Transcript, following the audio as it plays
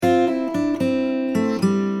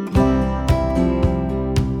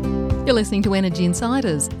You're listening to Energy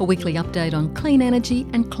Insiders, a weekly update on clean energy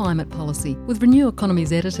and climate policy with Renew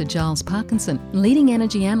Economy's editor Giles Parkinson and leading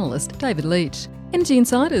energy analyst David Leach. Energy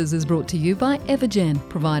Insiders is brought to you by Evergen,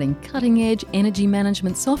 providing cutting-edge energy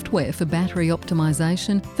management software for battery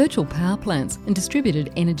optimisation, virtual power plants and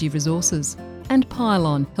distributed energy resources. And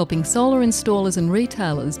Pylon, helping solar installers and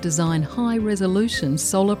retailers design high-resolution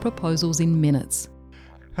solar proposals in minutes.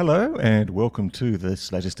 Hello and welcome to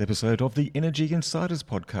this latest episode of the Energy Insiders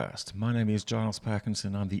podcast. My name is Giles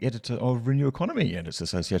Parkinson. I'm the editor of Renew Economy and its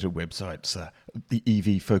associated websites, the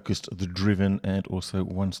EV Focused, the Driven and also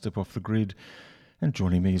One Step Off the Grid. And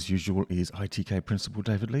joining me as usual is ITK Principal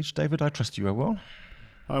David Leach. David, I trust you are well.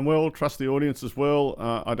 I'm well, trust the audience as well.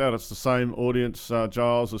 I doubt it's the same audience,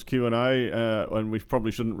 Giles, as Q&A, and we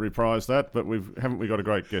probably shouldn't reprise that, but haven't we got a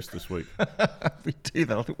great guest this week? We do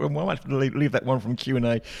that. I think we might leave that one from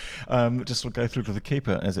Q&A, just to go through to the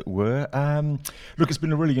keeper, as it were. Look, it's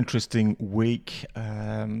been a really interesting week.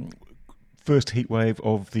 First heat wave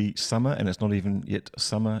of the summer, and it's not even yet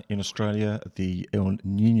summer in Australia. The El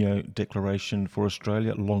Nino declaration for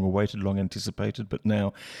Australia, long awaited, long anticipated, but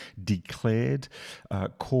now declared.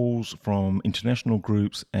 Calls from international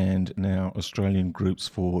groups and now Australian groups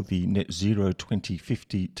for the net zero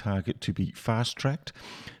 2050 target to be fast-tracked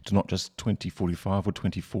to not just 2045 or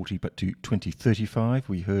 2040, but to 2035.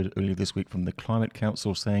 We heard earlier this week from the Climate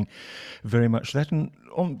Council saying very much that. And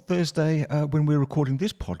on Thursday, when we're recording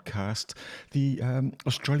this podcast, the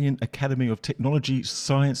Australian Academy of Technology,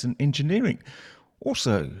 Science and Engineering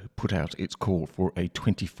also put out its call for a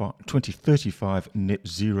 2035 net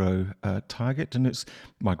zero target. And it's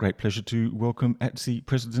my great pleasure to welcome ATSI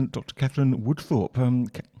President Dr. Katherine Woodthorpe.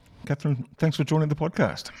 Katherine, thanks for joining the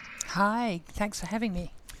podcast. Hi, thanks for having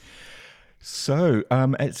me. So,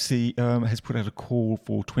 ATSI has put out a call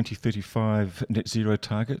for 2035 net zero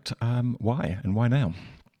target. Why and why now?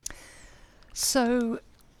 So,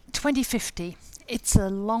 2050, it's a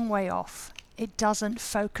long way off. It doesn't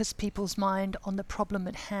focus people's mind on the problem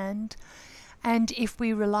at hand. And if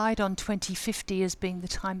we relied on 2050 as being the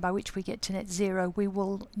time by which we get to net zero, we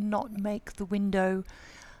will not make the window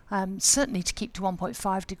certainly to keep to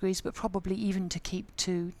 1.5 degrees, but probably even to keep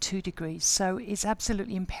to 2 degrees. So it's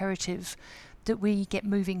absolutely imperative that we get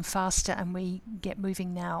moving faster and we get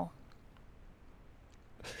moving now.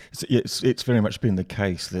 So it's very much been the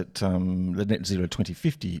case that the net zero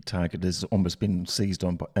 2050 target has almost been seized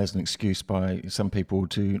on as an excuse by some people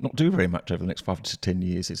to not do very much over the next 5 to 10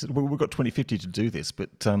 years. It's, well, we've got 2050 to do this, but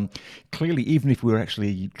clearly even if we're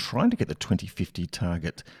actually trying to get the 2050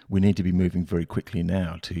 target, we need to be moving very quickly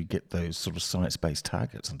now to get those sort of science-based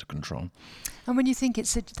targets under control. And when you think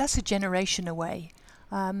that's a generation away,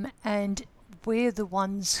 and we're the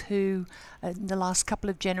ones who, in the last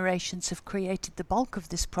couple of generations, have created the bulk of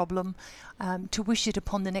this problem. To wish it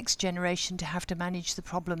upon the next generation to have to manage the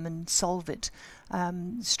problem and solve it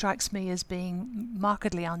strikes me as being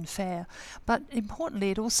markedly unfair. But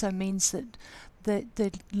importantly, it also means that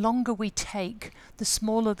the longer we take, the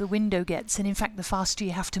smaller the window gets, and in fact the faster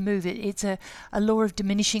you have to move it. It's a law of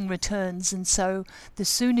diminishing returns, and so the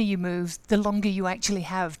sooner you move, the longer you actually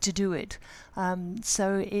have to do it.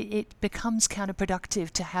 So it becomes counterproductive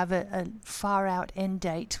to have a far out end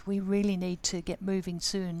date. We really need to get moving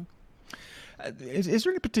soon. Is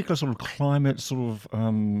there any particular sort of climate sort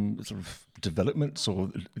of developments,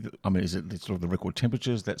 or is it sort of the record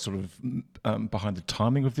temperatures that sort of behind the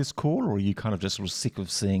timing of this call, or are you kind of just sort of sick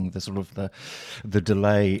of seeing the sort of the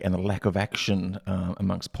delay and the lack of action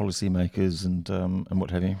amongst policymakers and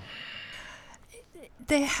what have you?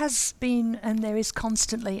 There has been and there is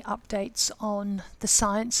constantly updates on the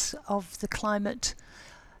science of the climate.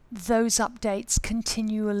 Those updates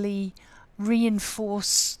continually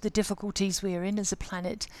reinforce the difficulties we are in as a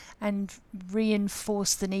planet and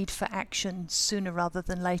reinforce the need for action sooner rather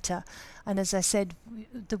than later. And as I said,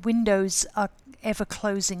 the windows are ever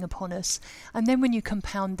closing upon us. And then when you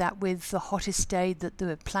compound that with the hottest day that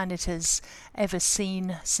the planet has ever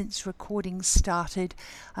seen since recordings started,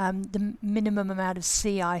 the minimum amount of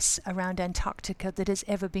sea ice around Antarctica that has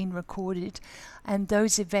ever been recorded, and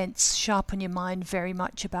those events sharpen your mind very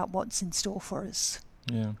much about what's in store for us.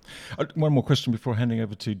 Yeah. One more question before handing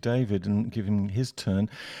over to David and giving his turn.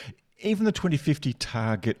 Even the 2050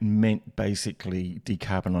 target meant basically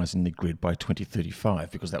decarbonising the grid by 2035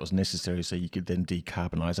 because that was necessary so you could then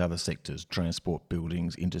decarbonise other sectors, transport,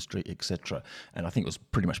 buildings, industry, etc. And I think it was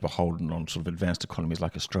pretty much beholden on sort of advanced economies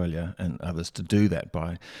like Australia and others to do that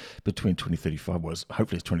by between 2035,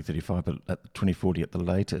 hopefully it's 2035, but at 2040 at the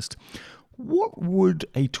latest. What would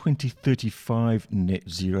a 2035 net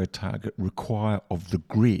zero target require of the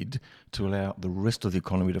grid to allow the rest of the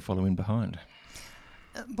economy to follow in behind?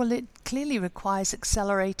 Well, it clearly requires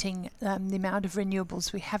accelerating the amount of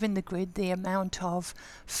renewables we have in the grid, the amount of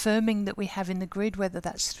firming that we have in the grid, whether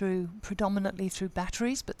that's predominantly through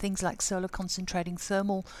batteries, but things like solar concentrating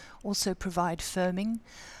thermal also provide firming.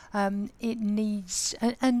 It needs,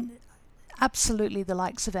 and absolutely the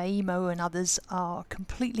likes of AEMO and others are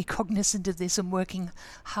completely cognizant of this and working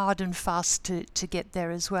hard and fast to get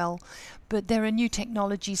there as well. But there are new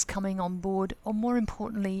technologies coming on board, or more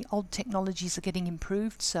importantly, old technologies are getting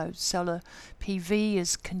improved. So solar PV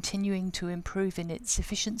is continuing to improve in its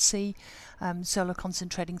efficiency. Solar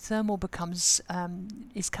concentrating thermal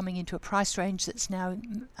is coming into a price range that's now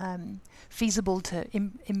feasible to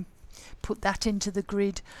put that into the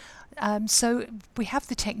grid. So we have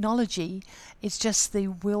the technology, it's just the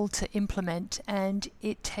will to implement, and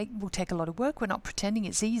it will take a lot of work. We're not pretending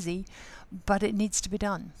it's easy, but it needs to be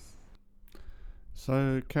done.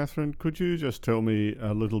 So, Katherine, could you just tell me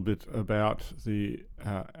a little bit about the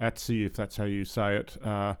ATSI, if that's how you say it,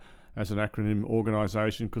 as an acronym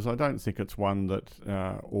organisation? Because I don't think it's one that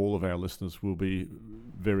all of our listeners will be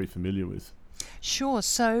very familiar with. Sure.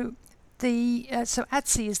 So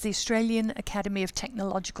ATSI is the Australian Academy of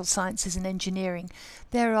Technological Sciences and Engineering.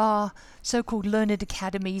 There are so-called learned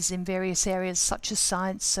academies in various areas such as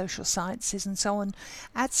science, social sciences and so on.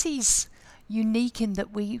 ATSI's unique in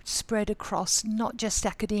that we spread across not just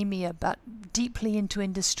academia but deeply into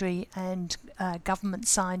industry and government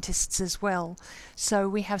scientists as well. So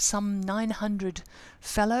we have some 900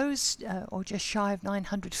 fellows, or just shy of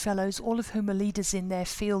 900 fellows, all of whom are leaders in their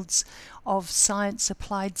fields of science,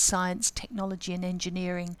 applied science, technology and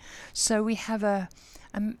engineering. So we have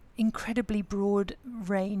an incredibly broad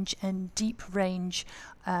range and deep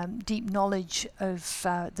knowledge of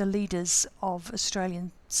the leaders of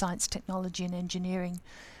Australian science, technology and engineering,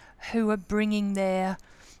 who are bringing their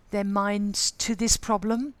minds to this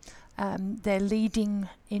problem. They're leading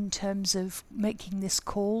in terms of making this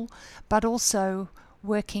call, but also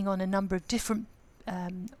working on a number of different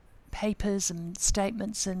papers and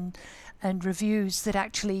statements and reviews that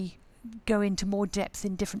actually go into more depth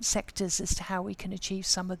in different sectors as to how we can achieve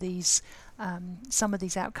some of these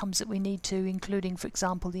outcomes that we need to, including, for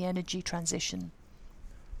example, the energy transition.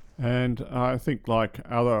 And I think, like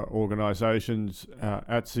other organisations,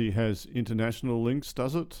 ATSI has international links,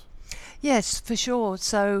 does it? Yes, for sure.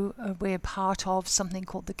 So we're part of something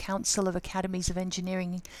called the Council of Academies of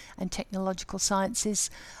Engineering and Technological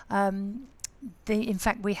Sciences. In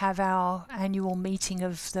fact, we have our annual meeting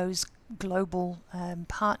of those global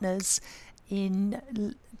partners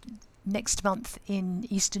next month in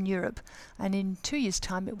Eastern Europe, and in 2 years'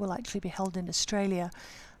 time it will actually be held in Australia.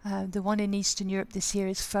 The one in Eastern Europe this year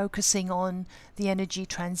is focusing on the energy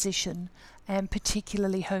transition and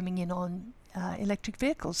particularly homing in on electric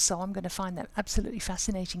vehicles, so I'm going to find that absolutely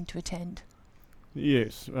fascinating to attend.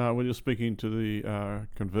 Yes, when you're speaking to the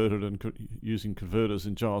converted and using converters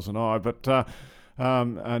in Giles and I, but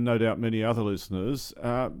and no doubt many other listeners.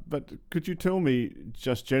 But could you tell me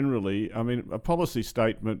just generally, I mean, a policy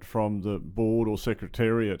statement from the board or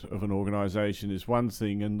secretariat of an organisation is one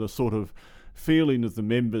thing, and the sort of feeling of the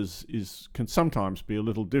members can sometimes be a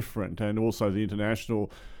little different, and also the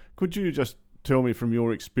international. Could you just tell me from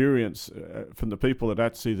your experience, from the people at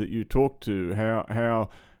ATSI that you talk to,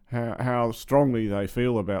 how strongly they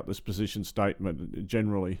feel about this position statement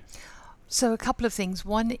generally? So a couple of things.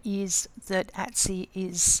 One is that ATSI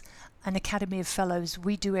is an academy of fellows.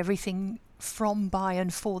 We do everything from, by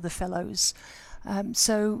and for the fellows.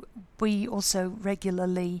 So we also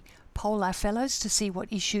regularly poll our fellows to see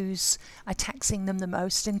what issues are taxing them the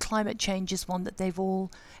most, and climate change is one that they've all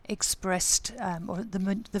expressed, or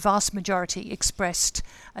the vast majority expressed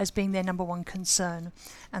as being their number one concern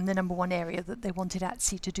and the number one area that they wanted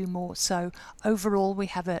ATSI to do more. So overall we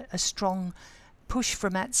have a strong push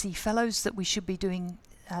from ATSI fellows that we should be doing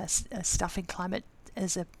stuff in climate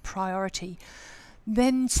as a priority.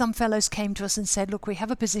 Then some fellows came to us and said, look, we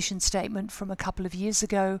have a position statement from a couple of years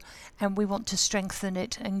ago and we want to strengthen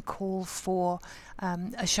it and call for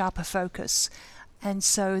a sharper focus. And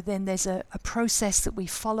so then there's a process that we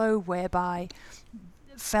follow whereby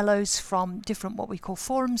fellows from different what we call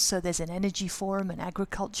forums, so there's an energy forum, an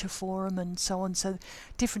agriculture forum and so on, so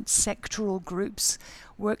different sectoral groups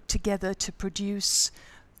work together to produce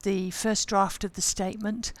the first draft of the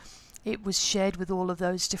statement. It was shared with all of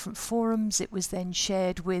those different forums. It was then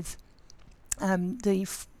shared with the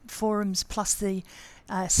forums plus the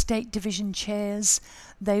state division chairs.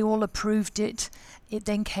 They all approved it. It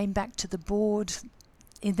then came back to the board.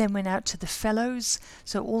 It then went out to the fellows,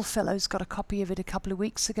 so all fellows got a copy of it a couple of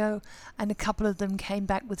weeks ago, and a couple of them came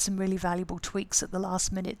back with some really valuable tweaks at the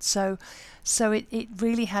last minute. So it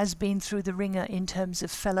really has been through the ringer in terms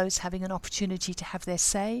of fellows having an opportunity to have their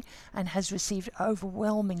say, and has received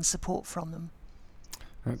overwhelming support from them.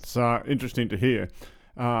 That's interesting to hear.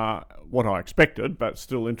 What I expected, but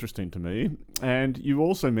still interesting to me. And you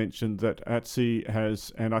also mentioned that ATSI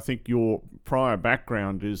has, and I think your prior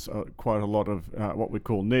background is quite a lot of what we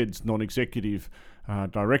call NEDs, non-executive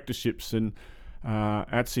directorships, and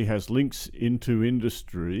ATSI has links into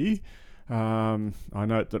industry. I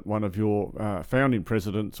note that one of your founding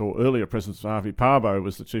presidents, or earlier presidents, Avi Parbo,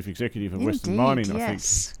 was the chief executive of Western Mining,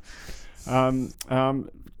 yes. I think.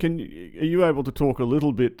 Are you able to talk a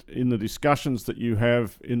little bit in the discussions that you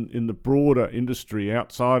have in the broader industry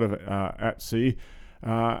outside of ATSI?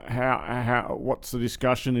 What's the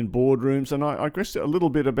discussion in boardrooms? And I guess a little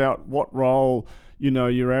bit about what role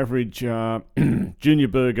your average junior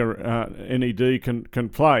burger NED can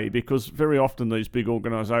play, because very often these big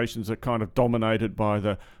organisations are kind of dominated by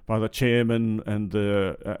the chairman and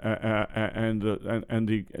the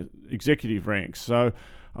executive ranks. So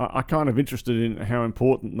I'm kind of interested in how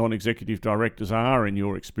important non-executive directors are in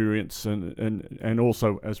your experience, and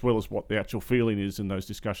also as well as what the actual feeling is in those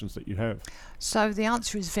discussions that you have. So the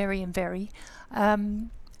answer is very and very.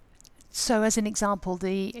 So as an example,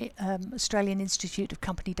 the Australian Institute of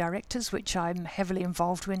Company Directors, which I'm heavily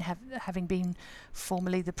involved in, having been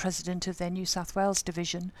formerly the president of their New South Wales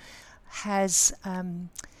division, has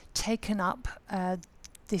taken up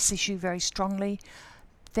this issue very strongly.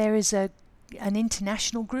 There is an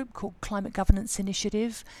international group called Climate Governance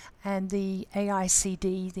Initiative, and the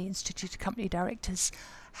AICD, the Institute of Company Directors,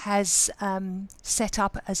 has set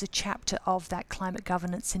up as a chapter of that Climate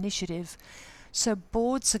Governance Initiative. So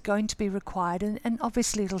boards are going to be required, and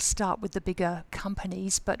obviously it'll start with the bigger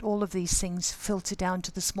companies, but all of these things filter down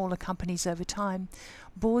to the smaller companies over time.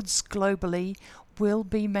 Boards globally will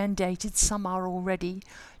be mandated, some are already,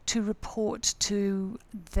 to report to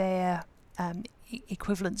their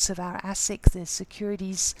equivalents of our ASIC, the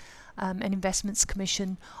Securities and Investments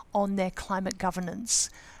Commission, on their climate governance.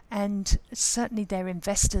 And certainly their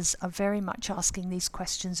investors are very much asking these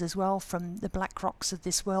questions as well, from the BlackRocks of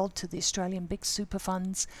this world to the Australian big super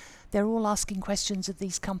funds. They're all asking questions of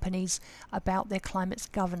these companies about their climate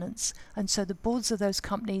governance. And so the boards of those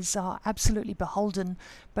companies are absolutely beholden,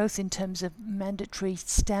 both in terms of mandatory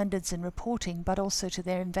standards and reporting, but also to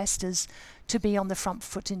their investors, to be on the front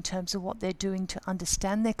foot in terms of what they're doing to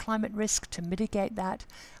understand their climate risk, to mitigate that,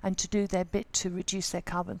 and to do their bit to reduce their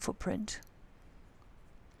carbon footprint.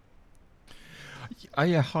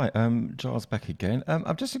 Yeah, hi, Giles back again.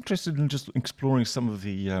 I'm just interested in just exploring some of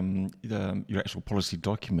the your actual policy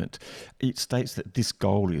document. It states that this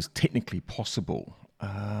goal is technically possible.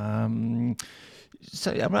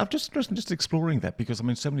 So I'm just interested in just exploring that, because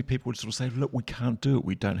so many people would sort of say, look, we can't do it.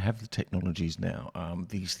 We don't have the technologies now.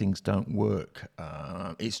 These things don't work.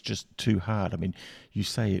 It's just too hard. You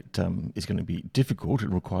say it is going to be difficult.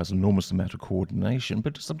 It requires an enormous amount of coordination.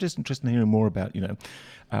 But I'm just interested in hearing more about,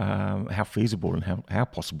 how feasible and how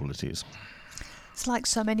possible it is. It's like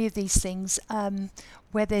so many of these things,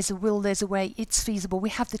 where there's a will, there's a way. It's feasible. We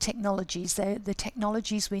have the technologies. The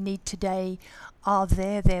technologies we need today are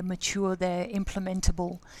there. They're mature. They're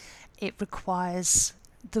implementable. It requires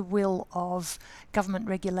the will of government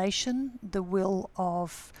regulation, the will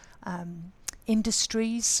of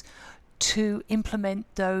industries to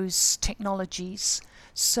implement those technologies.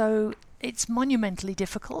 So it's monumentally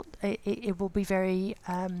difficult. It will be very...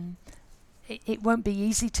 It won't be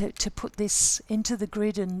easy to put this into the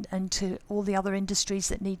grid and to all the other industries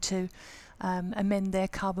that need to amend their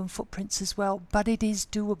carbon footprints as well. But it is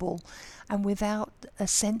doable. And without a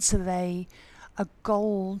sense of a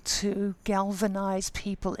goal to galvanize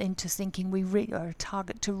people into thinking or a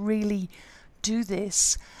target to really do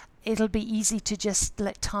this, it'll be easy to just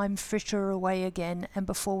let time fritter away again, and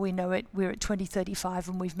before we know it, we're at 2035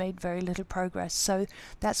 and we've made very little progress. So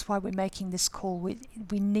that's why we're making this call. We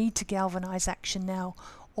need to galvanize action now,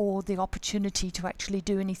 or the opportunity to actually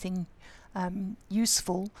do anything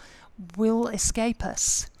useful will escape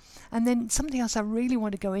us. And then something else I really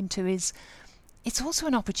want to go into is, it's also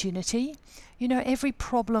an opportunity. Every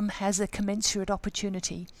problem has a commensurate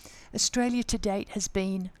opportunity. Australia to date has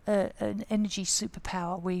been an energy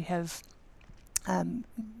superpower. We have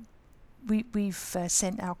we've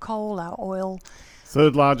sent our coal, our oil.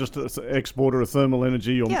 Third largest exporter of thermal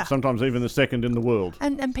energy, or sometimes even the second in the world.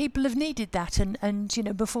 And people have needed that.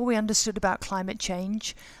 And before we understood about climate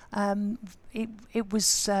change, it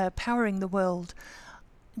was powering the world.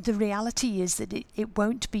 the reality is that it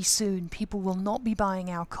won't be soon. People will not be buying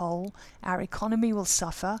our coal. Our economy will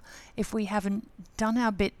suffer if we haven't done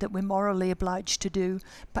our bit that we're morally obliged to do,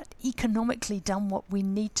 but economically done what we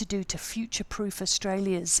need to do to future-proof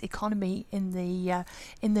Australia's economy in the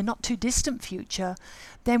not-too-distant future.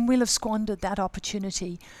 Then we'll have squandered that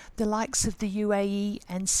opportunity. The likes of the UAE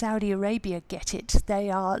and Saudi Arabia get it. They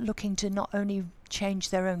are looking to not only change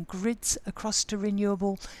their own grids across to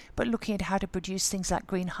renewable, but looking at how to produce things like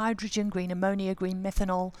green hydrogen, green ammonia, green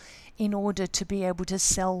methanol, in order to be able to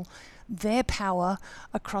sell their power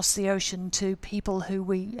across the ocean to people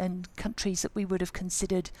and countries that we would have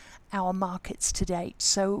considered our markets to date.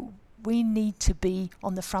 So we need to be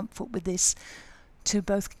on the front foot with this, to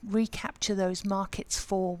both recapture those markets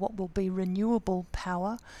for what will be renewable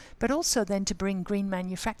power, but also then to bring green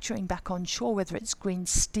manufacturing back on shore, whether it's green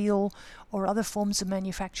steel or other forms of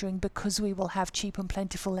manufacturing, because we will have cheap and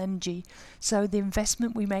plentiful energy. So the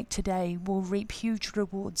investment we make today will reap huge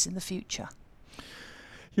rewards in the future.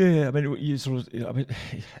 Yeah, I mean,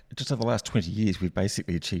 just over the last 20 years, we've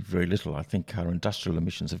basically achieved very little. I think our industrial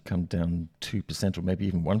emissions have come down 2% or maybe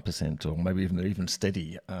even 1% or maybe even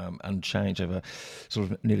steady, unchanged over sort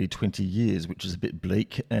of nearly 20 years, which is a bit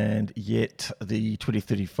bleak. And yet the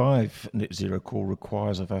 2035 net zero call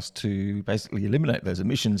requires of us to basically eliminate those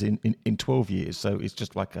emissions in 12 years. So it's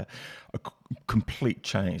just like a complete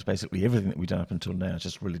change. Basically everything that we've done up until now has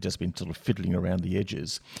just really just been sort of fiddling around the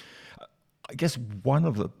edges. I guess one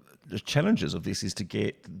of the challenges of this is to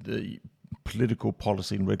get the political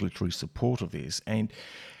policy and regulatory support of this. And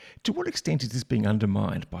to what extent is this being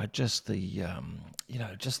undermined by just the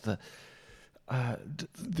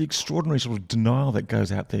extraordinary sort of denial that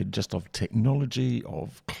goes out there just of technology,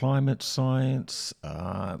 of climate science?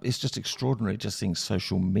 It's just extraordinary just seeing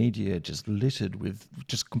social media just littered with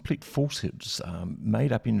just complete falsehoods,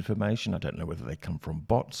 made up information. I don't know whether they come from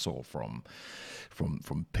bots or from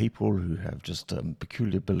people who have just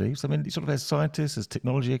peculiar beliefs. I mean, sort of as scientists, as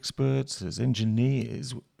technology experts, as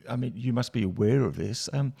engineers, I mean, you must be aware of this.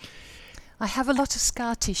 I have a lot of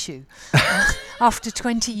scar tissue after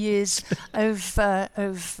 20 years of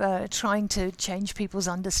trying to change people's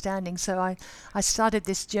understanding. So I started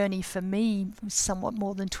this journey for me somewhat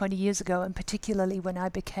more than 20 years ago, and particularly when I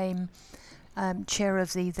became chair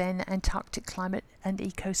of the then Antarctic Climate and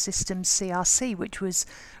Ecosystems CRC, which was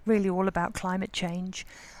really all about climate change.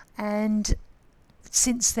 And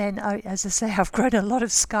since then, as I say, I've grown a lot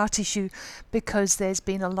of scar tissue because there's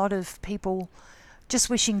been a lot of people just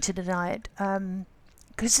wishing to deny it,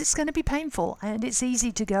 because it's going to be painful, and it's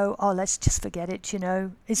easy to go, oh, let's just forget it,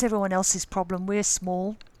 it's everyone else's problem, we're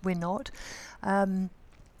small, we're not.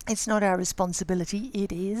 It's not our responsibility,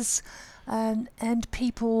 it is. And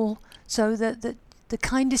people, so that the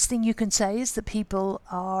kindest thing you can say is that people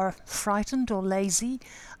are frightened or lazy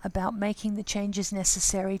about making the changes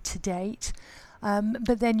necessary to date.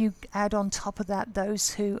 But then you add on top of that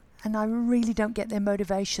those who, and I really don't get their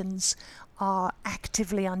motivations, are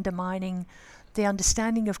actively undermining the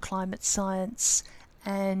understanding of climate science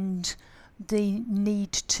and the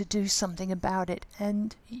need to do something about it.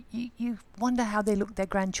 And you wonder how they look their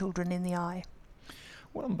grandchildren in the eye.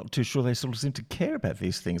 Well, I'm not too sure they sort of seem to care about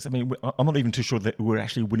these things. I mean, I'm not even too sure that we're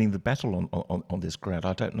actually winning the battle on this ground.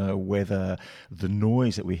 I don't know whether the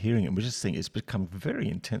noise that we're hearing, and we're just seeing it's become very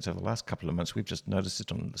intense over the last couple of months. We've just noticed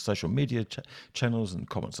it on the social media channels and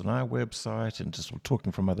comments on our website, and just sort of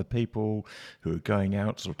talking from other people who are going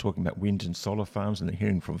out, sort of talking about wind and solar farms, and they're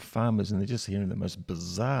hearing from farmers, and they're just hearing the most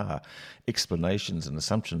bizarre explanations and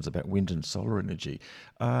assumptions about wind and solar energy.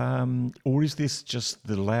 Or is this just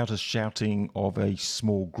the loudest shouting of a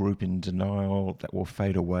small group in denial that will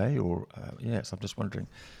fade away? Or yes, I'm just wondering.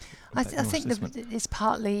 I think it's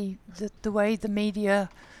partly the way the media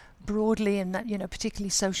broadly, and that particularly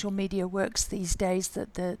social media works these days,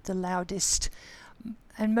 that the loudest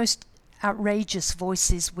and most outrageous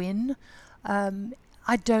voices win.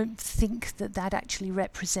 I don't think that actually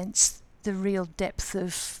represents the real depth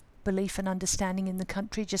of belief and understanding in the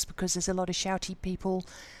country, just because there's a lot of shouty people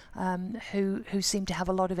who seem to have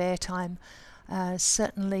a lot of airtime.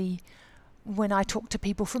 Certainly when I talk to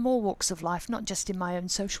people from all walks of life, not just in my own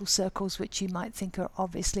social circles, which you might think are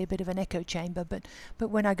obviously a bit of an echo chamber, but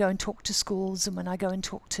when I go and talk to schools and when I go and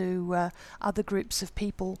talk to other groups of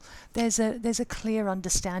people, there's a clear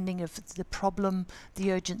understanding of the problem,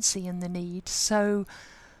 the urgency and the need. So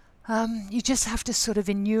you just have to sort of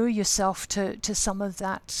inure yourself to some of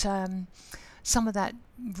that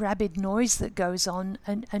rabid noise that goes on,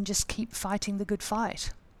 and just keep fighting the good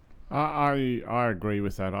fight. I agree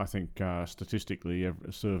with that. I think statistically,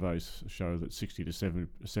 surveys show that 60 to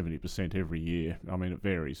 70% every year, I mean it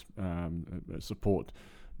varies, support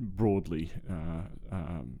broadly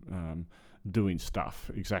doing stuff.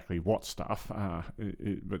 Exactly what stuff,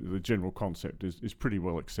 but the general concept is pretty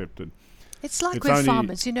well accepted. It's like with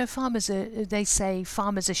farmers. They say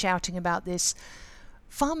farmers are shouting about this.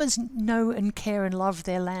 Farmers know and care and love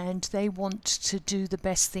their land. They want to do the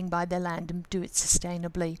best thing by their land and do it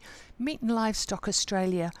sustainably. Meat and Livestock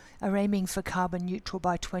Australia are aiming for carbon neutral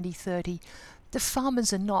by 2030. The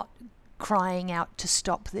farmers are not crying out to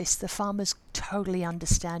stop this. The farmers totally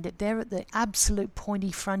understand it. They're at the absolute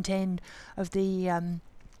pointy front end of the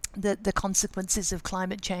consequences of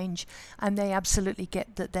climate change, and they absolutely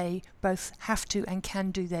get that they both have to and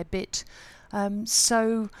can do their bit.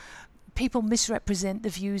 So people misrepresent the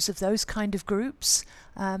views of those kind of groups.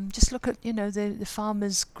 Just look at the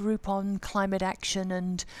farmers group on climate action,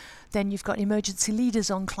 and then you've got emergency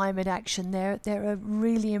leaders on climate action. There are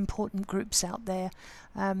really important groups out there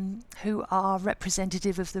who are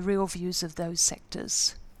representative of the real views of those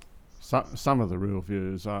sectors. Some of the real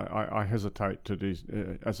views, I hesitate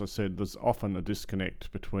to as I said, there's often a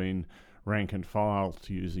disconnect between rank and file,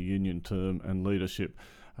 to use a union term, and leadership.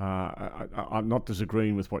 I'm not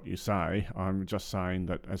disagreeing with what you say. I'm just saying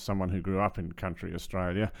that as someone who grew up in country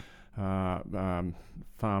Australia,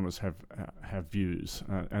 farmers have views,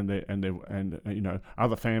 and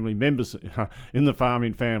other family members in the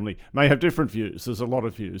farming family may have different views. There's a lot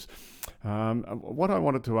of views. What I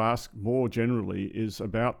wanted to ask more generally is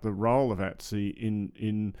about the role of ATSI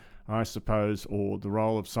in I suppose, or the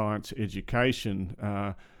role of science education.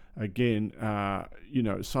 Again,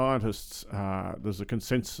 scientists, there's a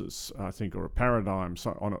consensus, I think, or a paradigm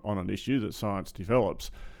on an issue that science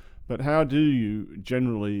develops. But how do you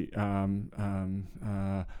generally,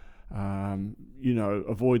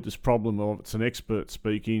 avoid this problem of it's an expert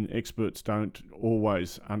speaking? Experts don't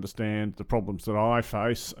always understand the problems that I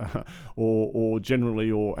face, or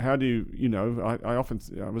generally, or how do you, I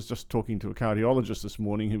was just talking to a cardiologist this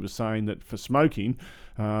morning who was saying that for smoking,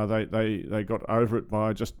 they got over it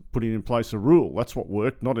by just putting in place a rule. That's what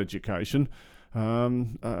worked, not education.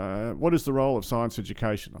 What is the role of science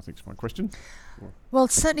education, I think is my question. Well,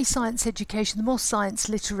 certainly science education. The more science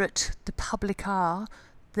literate the public are,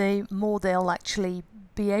 the more they'll actually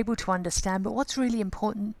be able to understand. But what's really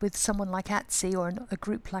important with someone like ATSI or a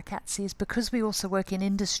group like ATSI is because we also work in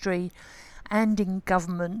industry and in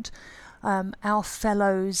government, our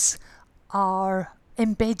fellows are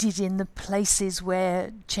embedded in the places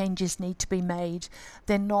where changes need to be made.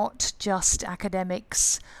 They're not just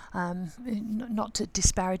academics, not to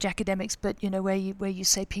disparage academics, but where you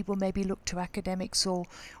say people maybe look to academics or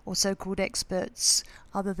so-called experts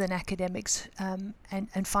other than academics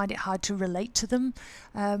and find it hard to relate to them.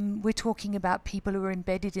 We're talking about people who are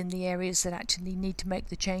embedded in the areas that actually need to make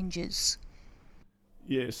the changes.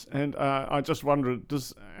 Yes, and I just wondered,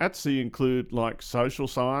 does ATSI include like social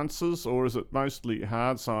sciences, or is it mostly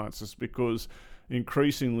hard sciences? Because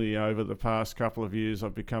increasingly over the past couple of years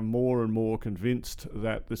I've become more and more convinced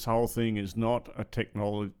that this whole thing is not a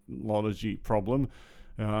technology problem.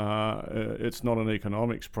 It's not an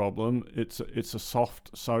economics problem. It's a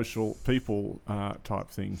soft social people type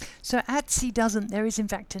thing. So ATSI doesn't. There is in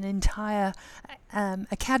fact an entire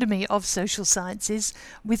Academy of Social Sciences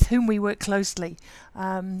with whom we work closely.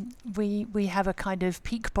 We have a kind of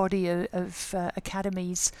peak body of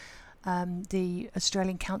academies, the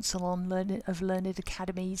Australian Council on Learned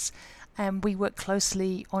Academies, and we work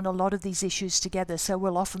closely on a lot of these issues together. So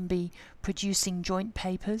we'll often be producing joint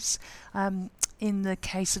papers. In the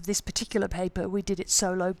case of this particular paper, we did it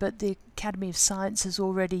solo, but the Academy of Science has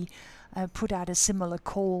already put out a similar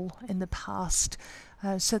call in the past.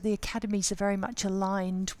 So the academies are very much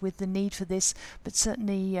aligned with the need for this, but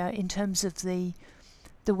certainly in terms of the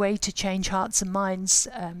way to change hearts and minds,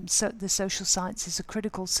 so the social sciences are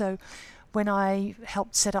critical. So when I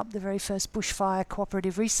helped set up the very first bushfire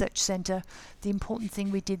cooperative research centre, the important thing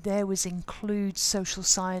we did there was include social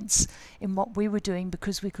science in what we were doing,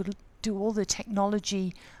 because we could do all the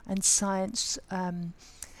technology and science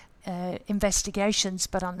investigations,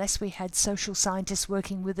 but unless we had social scientists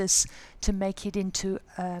working with us to make it into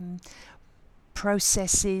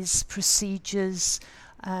processes, procedures,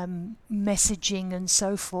 messaging and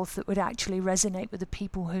so forth that would actually resonate with the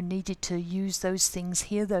people who needed to use those things,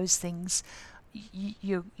 hear those things,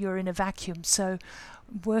 you're in a vacuum. So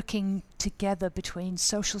working together between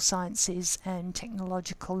social sciences and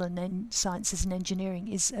technological and sciences and engineering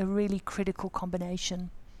is a really critical combination.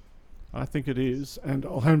 I think it is, and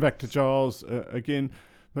I'll hand back to Giles again,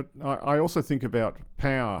 but I also think about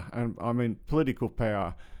power, and I mean political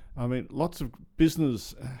power. I mean, lots of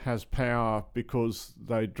business has power because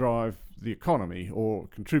they drive the economy or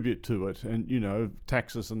contribute to it, and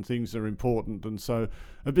taxes and things are important, and so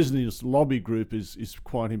a business lobby group is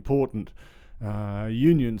quite important.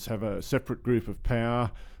 Unions have a separate group of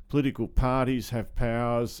power. Political parties have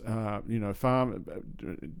powers. It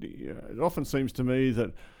often seems to me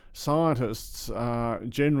that scientists are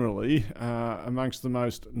generally amongst the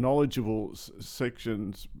most knowledgeable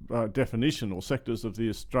definition or sectors of the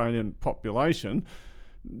Australian population,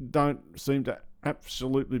 don't seem to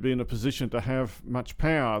absolutely be in a position to have much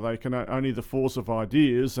power. They can only the force of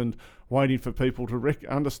ideas and waiting for people to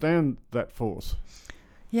understand that force.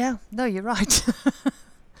 Yeah, no, you're right.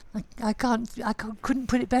 I couldn't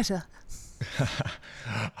put it better.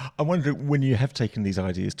 I wonder, when you have taken these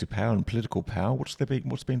ideas to power and political power, what's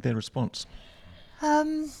been their response?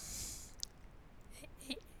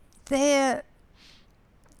 There's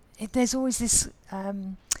always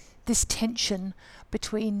this tension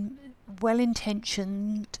between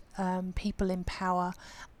well-intentioned people in power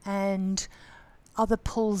and other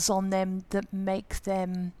pulls on them that make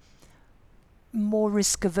them more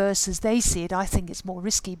risk averse as they see it. I think it's more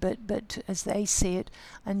risky, but as they see it,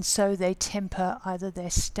 and so they temper either their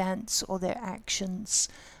stance or their actions.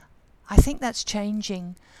 I think that's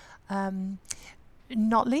changing,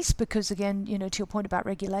 not least because, again, to your point about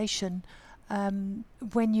regulation,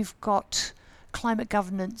 when you've got climate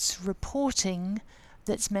governance reporting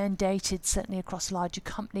that's mandated certainly across larger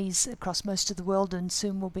companies across most of the world and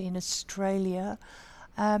soon will be in Australia,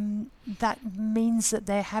 that means that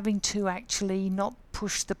they're having to actually not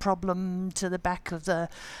push the problem to the back of the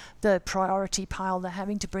priority pile. They're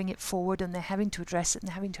having to bring it forward and they're having to address it and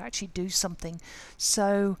they're having to actually do something.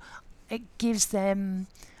 So it gives them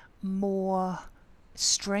more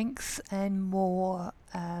strength and more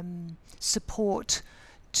support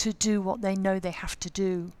to do what they know they have to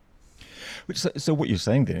do. So what you're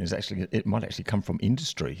saying then is actually it might actually come from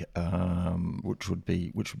industry, which would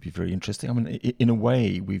be very interesting. I mean, in a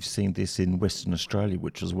way, we've seen this in Western Australia,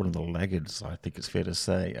 which was one of the laggards, I think it's fair to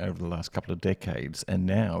say, over the last couple of decades, and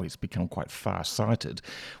now it's become quite far-sighted,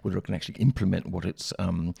 whether it can actually implement what it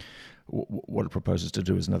proposes to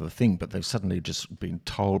do is another thing. But they've suddenly just been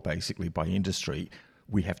told, basically, by industry,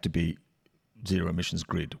 we have to be zero emissions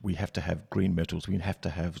grid. We have to have green metals. We have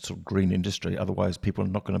to have sort of green industry. Otherwise, people are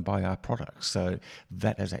not going to buy our products. So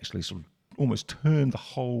that has actually sort of almost turned the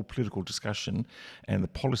whole political discussion and the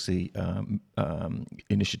policy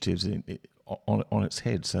initiatives on its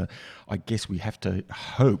head. So I guess we have to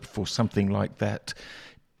hope for something like that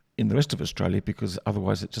in the rest of Australia, because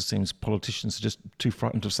otherwise it just seems politicians are just too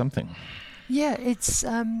frightened of something. Yeah, it's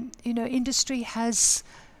industry has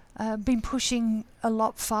been pushing a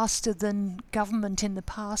lot faster than government in the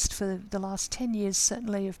past. For the last 10 years,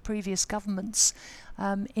 certainly, of previous governments,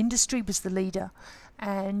 industry was the leader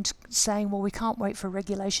and saying, well, we can't wait for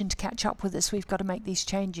regulation to catch up with us. We've got to make these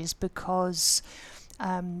changes because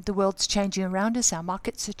the world's changing around us, our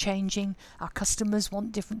markets are changing, our customers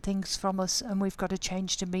want different things from us, and we've got to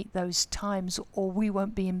change to meet those times or we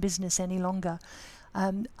won't be in business any longer.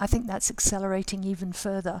 I think that's accelerating even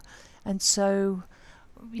further. And so,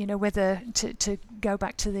 whether to go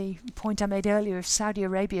back to the point I made earlier, if Saudi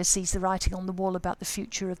Arabia sees the writing on the wall about the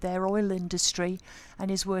future of their oil industry and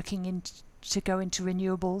is working to go into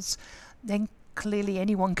renewables, then clearly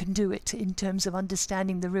anyone can do it in terms of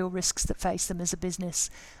understanding the real risks that face them as a business.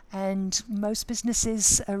 And most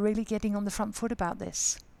businesses are really getting on the front foot about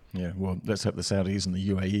this. Yeah, well, let's hope the Saudis and the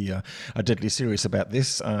UAE are deadly serious about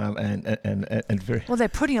this and very... Well, they're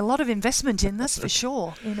putting a lot of investment in, that's for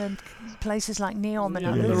sure, in places like NEOM and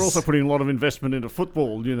others. They're also putting a lot of investment into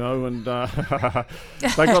football, and they've got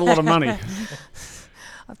a lot of money.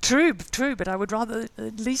 True, but I would rather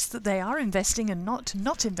at least that they are investing and not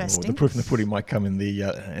investing. Well, the proof in the pudding might come in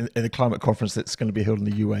the climate conference that's going to be held in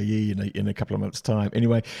the UAE in a couple of months' time.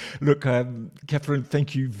 Anyway, look, Katherine,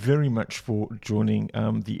 thank you very much for joining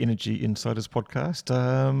the Energy Insiders podcast,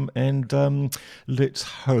 and let's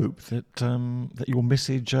hope that your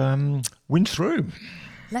message wins through.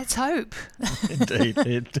 Let's hope.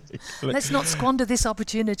 Indeed. Let's not squander this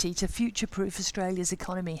opportunity to future-proof Australia's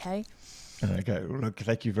economy, hey? Okay, well, look,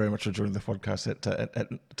 thank you very much for joining the podcast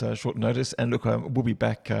at short notice. And look, we'll be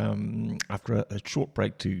back after a short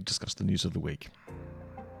break to discuss the news of the week.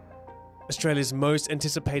 Australia's most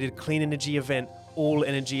anticipated clean energy event, All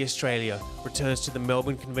Energy Australia, returns to the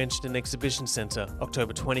Melbourne Convention and Exhibition Centre,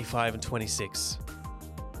 October 25 and 26.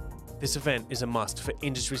 This event is a must for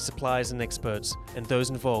industry suppliers and experts and those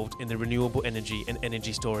involved in the renewable energy and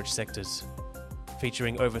energy storage sectors.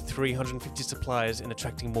 featuring over 350 suppliers and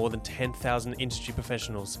attracting more than 10,000 industry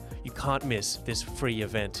professionals. You can't miss this free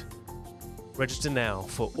event. Register now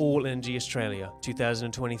for All Energy Australia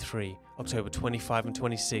 2023, October 25 and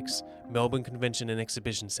 26, Melbourne Convention and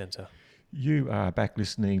Exhibition Centre. You are back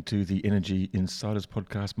listening to the Energy Insiders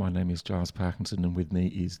podcast. My name is Giles Parkinson, and with me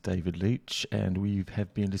is David Leach, and we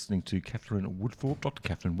have been listening to Katherine Woodthorpe, Dr.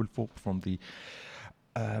 Katherine Woodthorpe from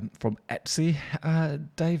ATSI.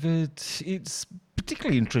 David, it's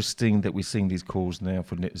particularly interesting that we're seeing these calls now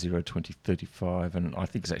for net zero 2035, and I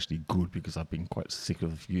think it's actually good because I've been quite sick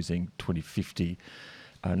of using 2050.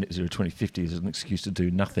 Net zero 2050 is an excuse to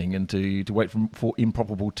do nothing and to wait for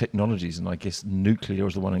improbable technologies, and I guess nuclear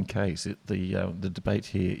is the one in case. The debate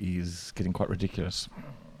here is getting quite ridiculous.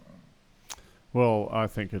 Well, I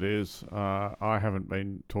think it is. I haven't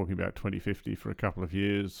been talking about 2050 for a couple of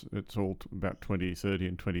years. It's all about 2030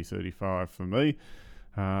 and 2035 for me.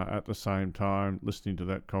 At the same time, listening to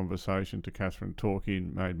that conversation to Katherine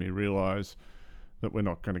talking made me realise that we're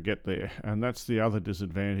not going to get there. And that's the other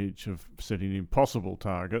disadvantage of setting impossible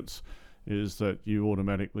targets, is that you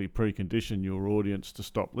automatically precondition your audience to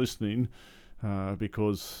stop listening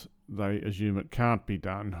because they assume it can't be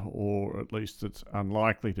done, or at least it's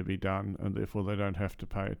unlikely to be done, and therefore they don't have to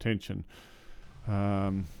pay attention.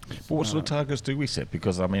 But what sort of targets do we set?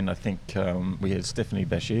 Because I mean, I think we had Stephanie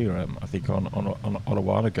Bashir, I think on a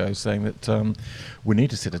while ago, saying that we need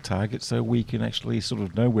to set a target so we can actually sort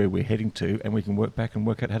of know where we're heading to, and we can work back and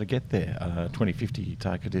work out how to get there. 2050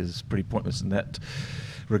 target is pretty pointless in that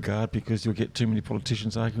regard because you'll get too many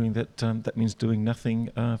politicians arguing that that means doing nothing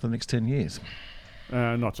for the next 10 years.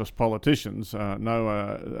 Not just politicians.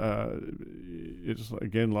 It's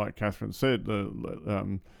again like Katherine said.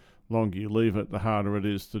 The longer you leave it, the harder it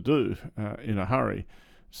is to do in a hurry.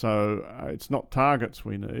 So it's not targets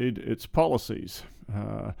we need, it's policies.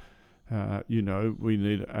 We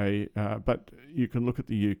need but you can look at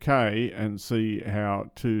the UK and see how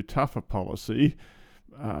too tough a policy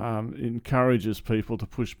encourages people to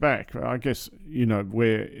push back. I guess,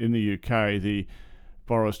 where in the UK, the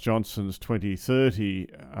Boris Johnson's 2030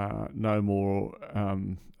 no more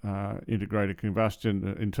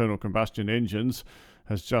internal combustion engines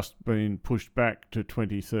has just been pushed back to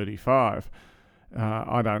 2035.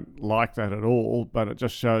 I don't like that at all, but it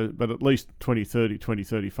just shows, but at least 2030,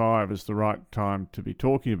 2035 is the right time to be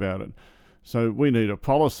talking about it. So we need a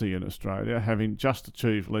policy in Australia, having just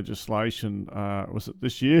achieved legislation, was it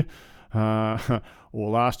this year? Or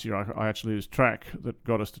last year, I actually was track that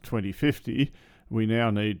got us to 2050. We now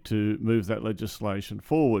need to move that legislation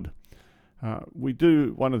forward.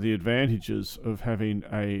 One of the advantages of having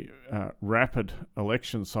a rapid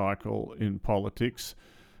election cycle in politics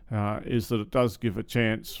is that it does give a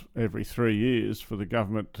chance every 3 years for the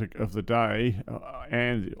government of the day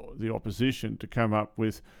and the opposition to come up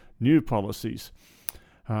with new policies.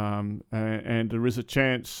 And there is a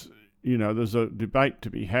chance, there's a debate to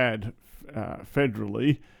be had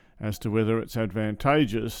federally as to whether it's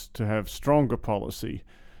advantageous to have stronger policy.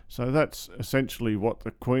 So that's essentially what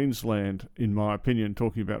the Queensland, in my opinion,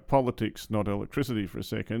 talking about politics, not electricity for a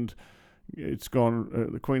second, it's gone.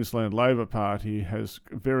 The Queensland Labor Party has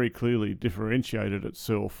very clearly differentiated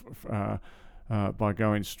itself by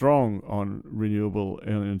going strong on renewable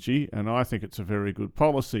energy, and I think it's a very good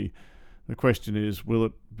policy. The question is, will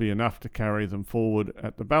it be enough to carry them forward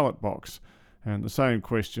at the ballot box? And the same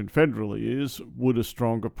question federally is, would a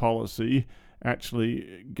stronger policy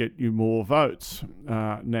actually get you more votes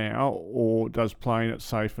now, or does playing it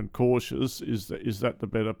safe and cautious, is that the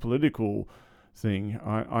better political thing?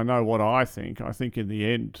 I know what I think. I think in the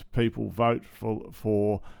end people vote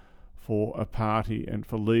for a party and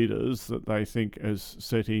for leaders that they think is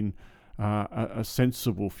setting a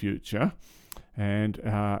sensible future. And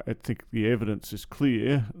I think the evidence is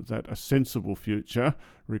clear that a sensible future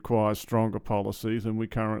requires stronger policy than we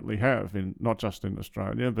currently have, not just in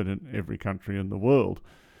Australia, but in every country in the world.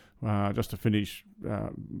 Just to finish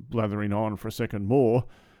blathering on for a second more,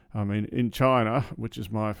 I mean, in China, which is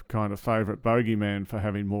my kind of favourite bogeyman for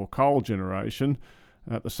having more coal generation,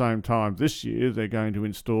 at the same time this year they're going to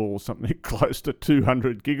install something close to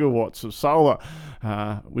 200 gigawatts of solar,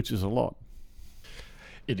 which is a lot.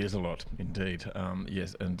 It is a lot, indeed.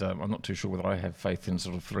 Yes, and I'm not too sure whether I have faith in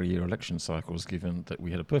sort of 3-year election cycles, given that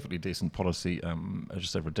we had a perfectly decent policy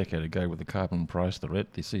just over a decade ago with the carbon price, the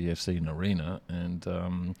RET, the CFC and ARENA,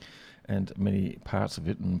 and many parts of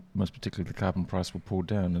it, and most particularly the carbon price, were pulled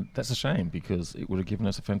down. And that's a shame, because it would have given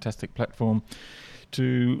us a fantastic platform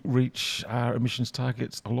to reach our emissions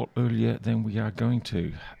targets a lot earlier than we are going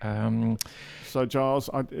to. So, Giles,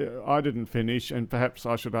 I didn't finish, and perhaps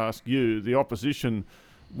I should ask you. The opposition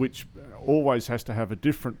which always has to have a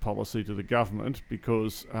different policy to the government,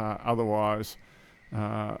 because otherwise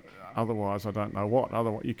I don't know what.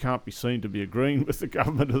 Otherwise, you can't be seen to be agreeing with the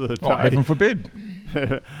government of the day. Oh, heaven forbid.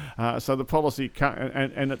 So the policy can't,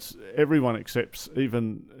 and it's everyone accepts,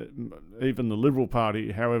 even the Liberal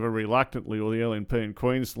Party, however reluctantly, or the LNP in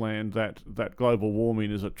Queensland, that global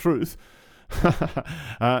warming is a truth.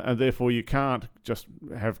 And therefore you can't just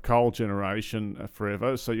have coal generation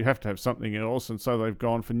forever, so you have to have something else, and so they've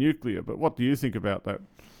gone for nuclear. But what do you think about that?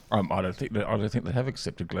 I don't think they have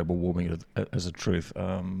accepted global warming as a truth.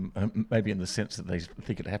 Maybe in the sense that they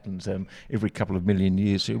think it happens every couple of million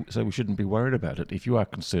years, so we shouldn't be worried about it. If you are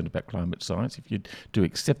concerned about climate science, if you do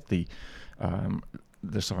accept the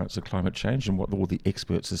science of climate change and what all the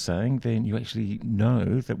experts are saying, then you actually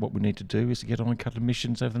know that what we need to do is to get on and cut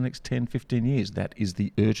emissions over the next 10, 15 years. That is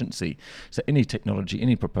the urgency. So any technology,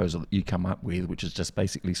 any proposal that you come up with, which is just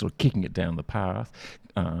basically sort of kicking it down the path,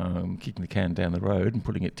 kicking the can down the road and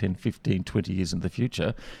putting it 10, 15, 20 years in the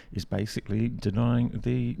future, is basically denying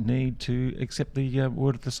the need to accept the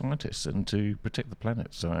word of the scientists and to protect the planet.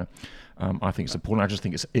 So I think it's appalling. I just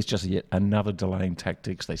think it's just yet another delaying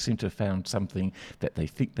tactics. They seem to have found something that they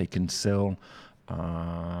think they can sell.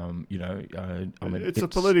 It's a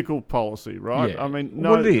political policy, right? Yeah. I mean,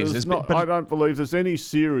 no, well, it is. I don't believe there's any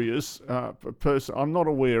serious person. I'm not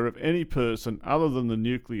aware of any person other than the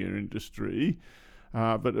nuclear industry,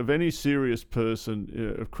 but of any serious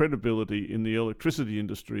person of credibility in the electricity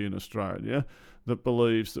industry in Australia that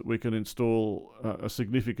believes that we can install a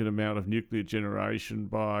significant amount of nuclear generation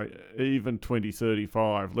by even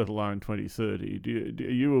 2035, let alone 2030. Are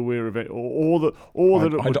you aware of it, or that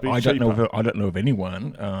it would be cheaper? I don't know of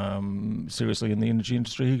anyone seriously in the energy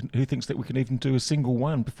industry who thinks that we can even do a single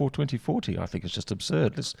one before 2040. I think it's just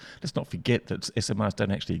absurd. Let's not forget that SMRs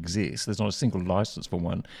don't actually exist. There's not a single license for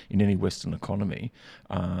one in any Western economy.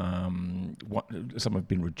 Some have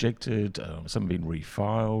been rejected. Some have been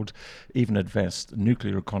refiled. Even advanced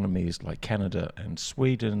nuclear economies like Canada and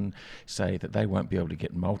Sweden say that they won't be able to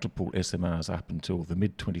get multiple SMRs up until the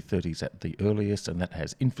mid-2030s at the earliest, and that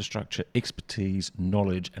has infrastructure, expertise,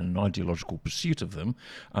 knowledge and an ideological pursuit of them.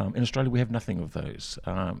 In Australia we have nothing of those.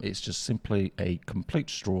 It's just simply a complete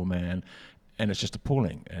straw man. And it's just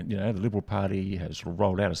appalling. And, the Liberal Party has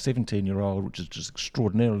rolled out a 17-year-old, which has just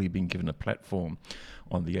extraordinarily been given a platform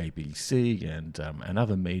on the ABC and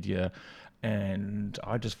other media. And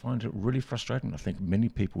I just find it really frustrating. I think many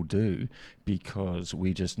people do, because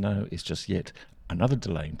we just know it's just yet another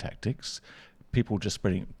delaying tactics. People just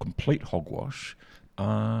spreading complete hogwash.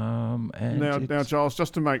 Now, Giles,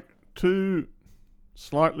 just to make two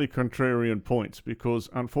slightly contrarian points, because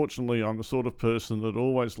unfortunately I'm the sort of person that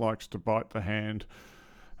always likes to bite the hand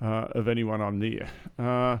of anyone I'm near.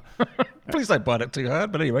 Please don't bite it too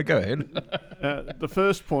hard, but anyway, go ahead. The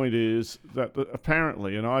first point is that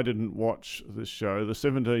apparently, and I didn't watch this show, the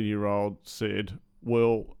 17-year-old said,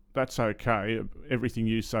 well, that's okay, everything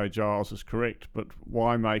you say, Giles, is correct, but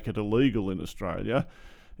why make it illegal in Australia?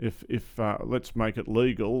 If let's make it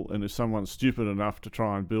legal, and if someone's stupid enough to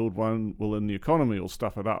try and build one, well, then the economy will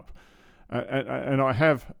stuff it up. And I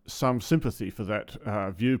have some sympathy for that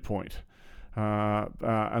viewpoint.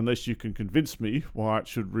 Unless you can convince me why it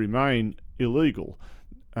should remain illegal.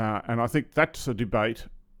 And I think that's a debate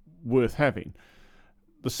worth having.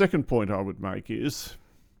 The second point I would make is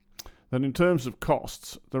that in terms of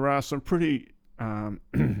costs, there are some pretty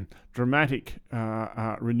dramatic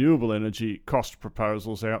renewable energy cost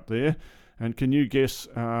proposals out there. And can you guess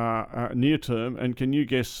near term, and can you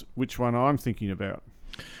guess which one I'm thinking about?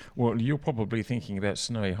 Well, you're probably thinking about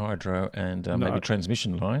snowy hydro and maybe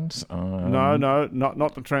transmission lines. No,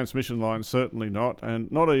 not the transmission lines, certainly not,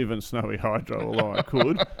 and not even snowy hydro, although I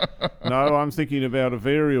could. No, I'm thinking about a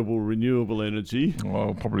variable renewable energy.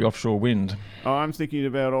 Well, probably offshore wind. I'm thinking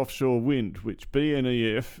about offshore wind, which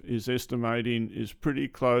BNEF is estimating is pretty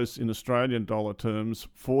close in Australian dollar terms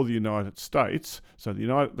for the United States. So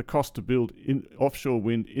the cost to build offshore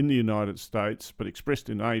wind in the United States, but expressed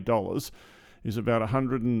in dollars, is about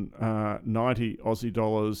 190 Aussie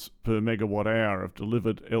dollars per megawatt hour of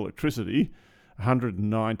delivered electricity,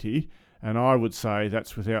 190, and I would say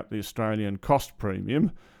that's without the Australian cost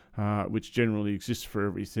premium, which generally exists for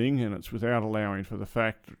everything, and it's without allowing for the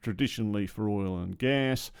fact that traditionally for oil and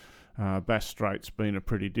gas, Bass Strait's been a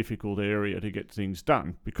pretty difficult area to get things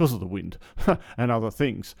done because of the wind and other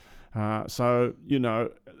things. So,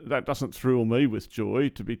 that doesn't thrill me with joy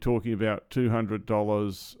to be talking about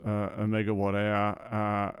 $200 a megawatt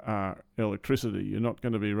hour electricity. You're not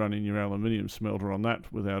going to be running your aluminium smelter on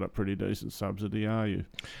that without a pretty decent subsidy, are you?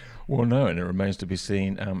 Well, no, and it remains to be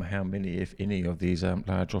seen how many, if any, of these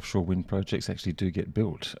large offshore wind projects actually do get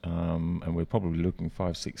built. And we're probably looking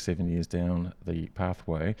 5, 6, 7 years down the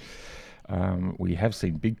pathway. We have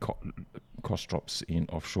seen big cost drops in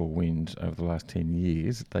offshore wind over the last 10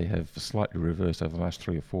 years. They have slightly reversed over the last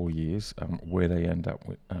 3 or 4 years. Where they end up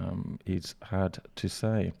with, is hard to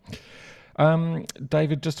say.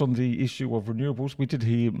 David, just on the issue of renewables, we did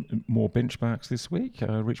hear more benchmarks this week,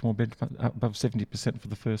 reach more benchmarks above 70% for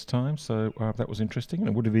the first time, so that was interesting, and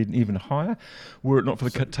it would have been even higher were it not for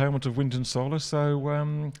the curtailment of wind and solar. So, I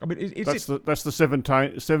mean, that's the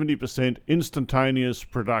 70% instantaneous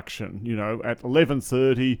production. At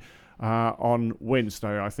 11:30 on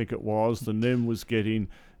Wednesday, I think it was, the NEM was getting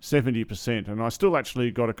 70%, and I still actually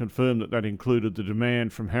got to confirm that included the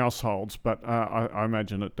demand from households, but I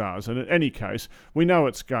imagine it does. And in any case, we know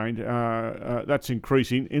it's going to, that's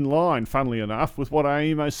increasing in line, funnily enough, with what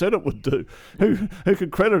AEMO said it would do. Who can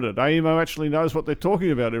credit it? AEMO actually knows what they're talking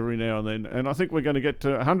about every now and then, and I think we're going to get to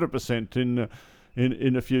 100%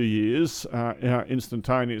 in a few years,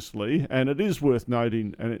 instantaneously. And it is worth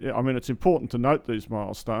noting, and it's important to note these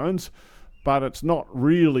milestones, but it's not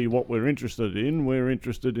really what we're interested in. We're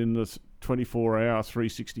interested in the 24-hour,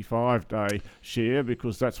 365-day share,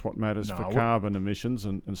 because that's what matters for carbon emissions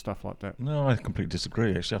and stuff like that. No, I completely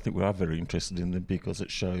disagree, actually. I think we are very interested in them because it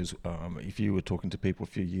shows, if you were talking to people a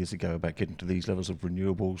few years ago about getting to these levels of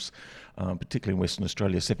renewables, particularly in Western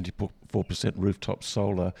Australia, 74% rooftop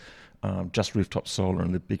solar, just rooftop solar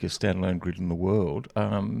and the biggest standalone grid in the world,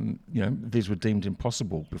 these were deemed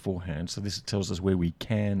impossible beforehand. So this tells us where we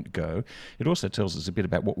can go. It also tells us a bit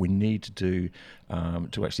about what we need to do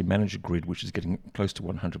to actually manage a grid which is getting close to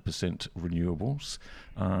 100% renewables.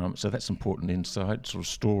 So that's important insight, sort of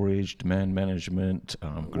storage, demand management,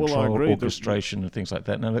 control, orchestration, and things like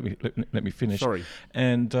that. Now let me finish. Sorry.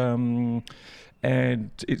 And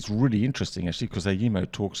it's really interesting, actually, because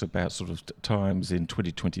AEMO talks about sort of times in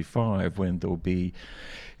 2025 when there'll be...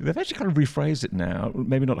 They've actually kind of rephrased it now,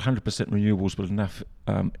 maybe not 100% renewables, but enough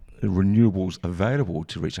renewables available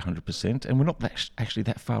to reach 100%, and we're not actually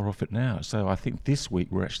that far off it now. So I think this week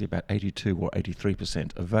we're actually about 82 or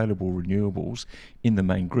 83% available renewables in the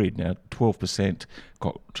main grid. Now, 12%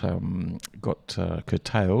 got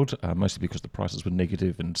curtailed, mostly because the prices were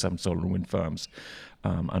negative and some solar and wind farms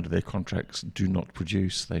under their contracts do not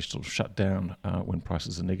produce. They sort of shut down when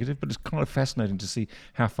prices are negative. But it's kind of fascinating to see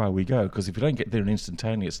how far we go, because if you don't get there in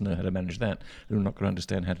instantaneous and know how to manage that, then we're not going to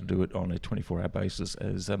understand how to do it on a 24-hour basis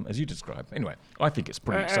as you described. Anyway, I think it's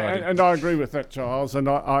pretty exciting. And I agree with that, Charles. And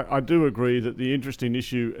I do agree that the interesting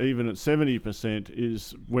issue, even at 70%,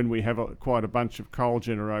 is when we have quite a bunch of coal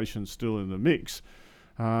generation still in the mix,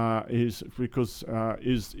 is because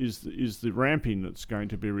is the ramping that's going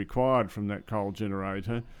to be required from that coal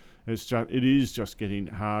generator. It is just getting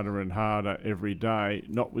harder and harder every day,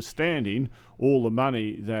 notwithstanding all the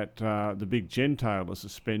money that the big gentailers are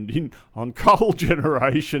spending on coal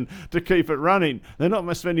generation to keep it running. They're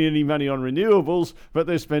not spending any money on renewables, but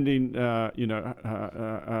they're spending $200,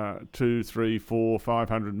 $300, $400,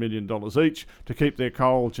 $500 million each to keep their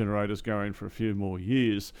coal generators going for a few more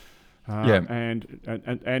years.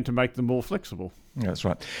 And to make them more flexible. Yeah, that's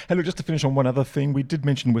right. Hey, look, just to finish on one other thing, we did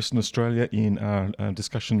mention Western Australia in our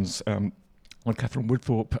discussions on Katherine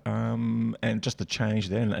Woodthorpe and just the change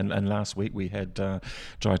there. And last week we had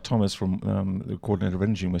Jai Thomas from the Coordinator of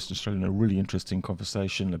Energy in Western Australia in a really interesting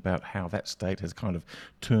conversation about how that state has kind of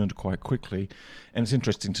turned quite quickly. And it's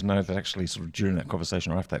interesting to know that actually sort of during that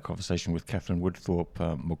conversation or after that conversation with Katherine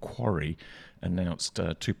Woodthorpe, Macquarie announced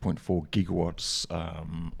 2.4 gigawatts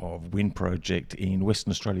of wind project in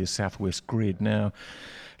Western Australia's southwest grid. Now,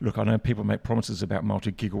 look, I know people make promises about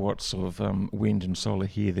multi-gigawatts of wind and solar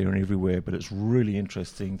here, there and everywhere, but it's really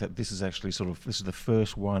interesting that this is actually this is the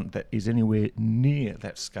first one that is anywhere near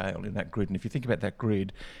that scale in that grid. And if you think about that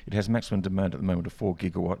grid, it has maximum demand at the moment of 4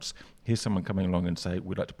 gigawatts. Here's someone coming along and say,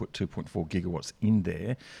 we'd like to put 2.4 gigawatts in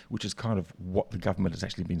there, which is kind of what the government has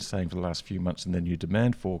actually been saying for the last few months in their new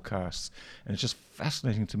demand forecasts. And it's just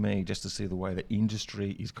fascinating to me just to see the way the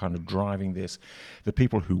industry is kind of driving this. The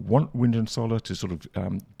people who want wind and solar to sort of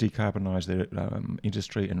decarbonise their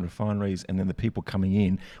industry and refineries, and then the people coming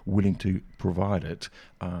in willing to provide it.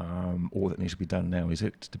 All that needs to be done now is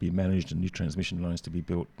it to be managed and new transmission lines to be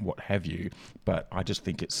built, what have you. But I just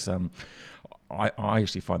think it's... I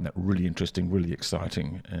actually find that really interesting, really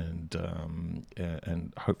exciting,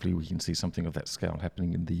 and hopefully we can see something of that scale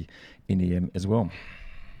happening in the NEM as well.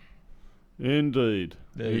 Indeed.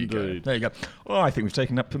 There you go. Oh, I think we've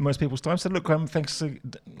taken up most people's time. So look, thanks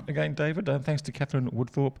again, David. Thanks to Katherine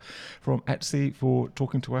Woodthorpe from ATSI for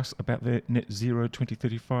talking to us about their net zero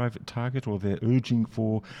 2035 target, or their urging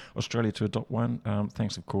for Australia to adopt one.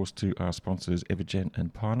 Thanks, of course, to our sponsors Evergen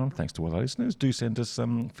and Pylon. Thanks to all our listeners. Do send us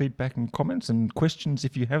some feedback and comments and questions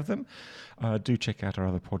if you have them. Do check out our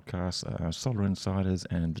other podcasts, Solar Insiders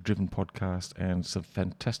and the Driven podcast, and some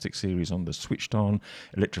fantastic series on the Switched On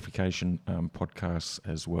electrification podcasts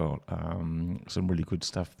as well. Some really good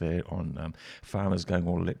stuff there on farmers going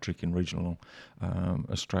all electric in regional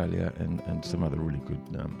Australia, and some other really good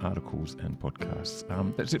articles and podcasts.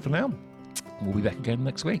 That's it for now. We'll be back again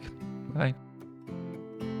next week. Bye.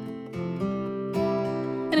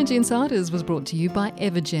 Energy Insiders was brought to you by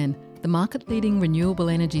Evergen, the market-leading renewable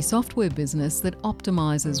energy software business that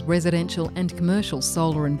optimises residential and commercial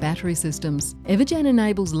solar and battery systems. Evergen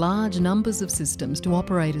enables large numbers of systems to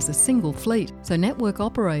operate as a single fleet, so network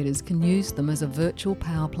operators can use them as a virtual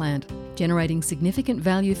power plant, generating significant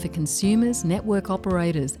value for consumers, network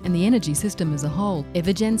operators and the energy system as a whole.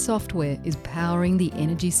 Evergen software is powering the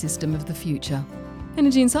energy system of the future.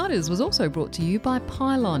 Energy Insiders was also brought to you by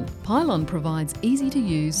Pylon. Pylon provides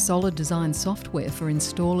easy-to-use solar design software for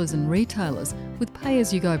installers and retailers with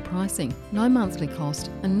pay-as-you-go pricing, no monthly cost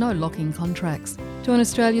and no lock-in contracts. Join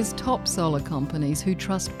Australia's top solar companies who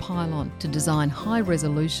trust Pylon to design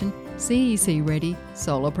high-resolution, CEC-ready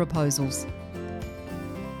solar proposals.